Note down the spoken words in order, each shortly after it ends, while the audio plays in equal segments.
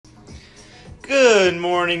Good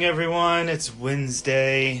morning, everyone. It's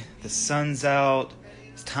Wednesday. The sun's out.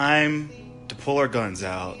 It's time to pull our guns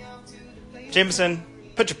out. Jameson,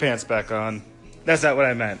 put your pants back on. That's not what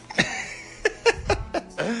I meant.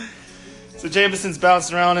 So Jameson's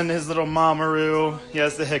bouncing around in his little mamaroo. He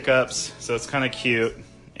has the hiccups, so it's kind of cute.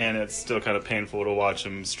 And it's still kind of painful to watch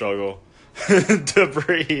him struggle to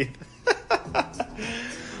breathe.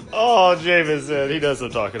 Oh, Jameson, he knows I'm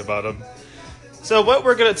talking about him. So what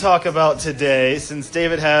we're going to talk about today, since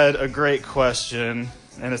David had a great question,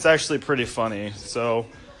 and it's actually pretty funny, so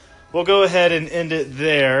we'll go ahead and end it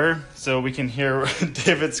there so we can hear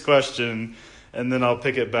David's question, and then I'll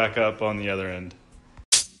pick it back up on the other end.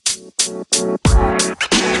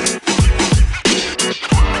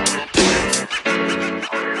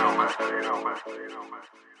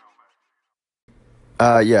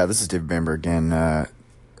 This is David Bamber again,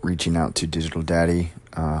 reaching out to Digital Daddy.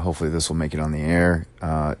 Hopefully this will make it on the air.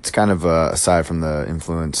 It's kind of aside from the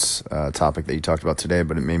influence topic that you talked about today,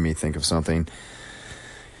 but it made me think of something.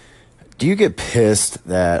 Do you get pissed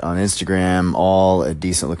that on Instagram all a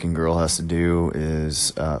decent-looking girl has to do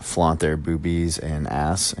is flaunt their boobies and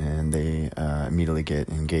ass, and they immediately get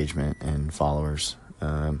engagement and followers?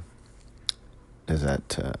 Does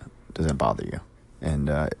that bother you? And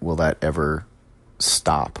will that ever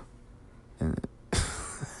stop?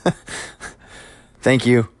 Thank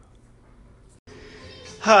you.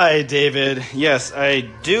 Hi, David. Yes, I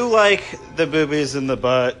do like the boobies and the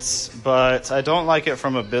butts, but I don't like it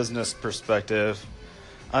from a business perspective,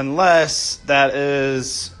 unless that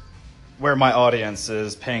is where my audience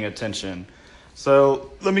is paying attention.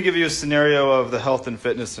 So let me give you a scenario of the health and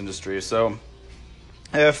fitness industry. So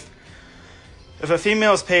if a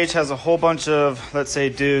female's page has a whole bunch of, let's say,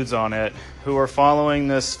 dudes on it who are following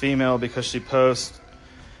this female because she posts,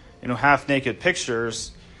 half-naked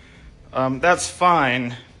pictures, that's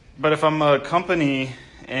fine. But if I'm a company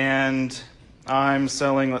and I'm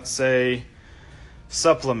selling, let's say,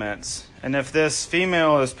 supplements, and if this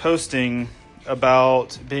female is posting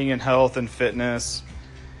about being in health and fitness,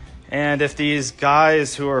 and if these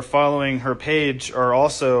guys who are following her page are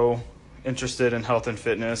also interested in health and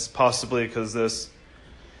fitness, possibly because this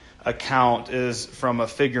account is from a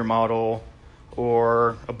figure model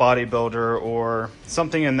or a bodybuilder or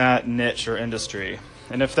something in that niche or industry.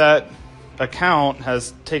 And if that account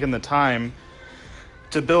has taken the time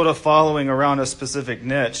to build a following around a specific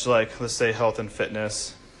niche, like let's say health and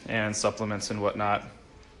fitness and supplements and whatnot,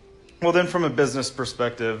 well then from a business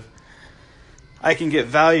perspective, I can get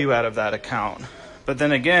value out of that account. But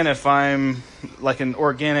then again, if I'm like an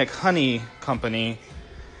organic honey company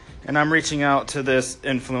and I'm reaching out to this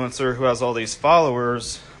influencer who has all these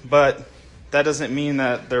followers, but that doesn't mean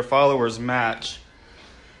that their followers match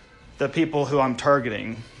the people who I'm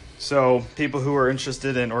targeting. So people who are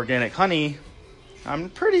interested in organic honey, I'm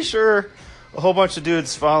pretty sure a whole bunch of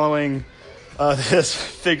dudes following this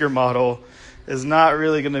figure model is not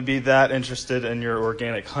really going to be that interested in your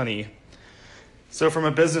organic honey. So from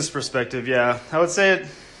a business perspective, yeah, I would say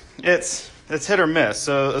it's hit or miss.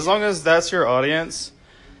 So as long as that's your audience,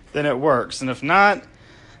 then it works. And if not,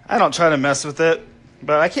 I don't try to mess with it.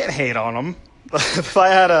 But I can't hate on them. If I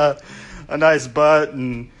had a nice butt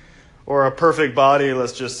or a perfect body,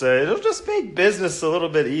 let's just say, it'll just make business a little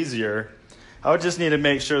bit easier. I would just need to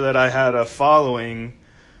make sure that I had a following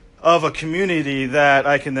of a community that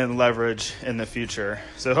I can then leverage in the future.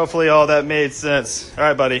 So hopefully all that made sense. All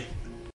right, buddy.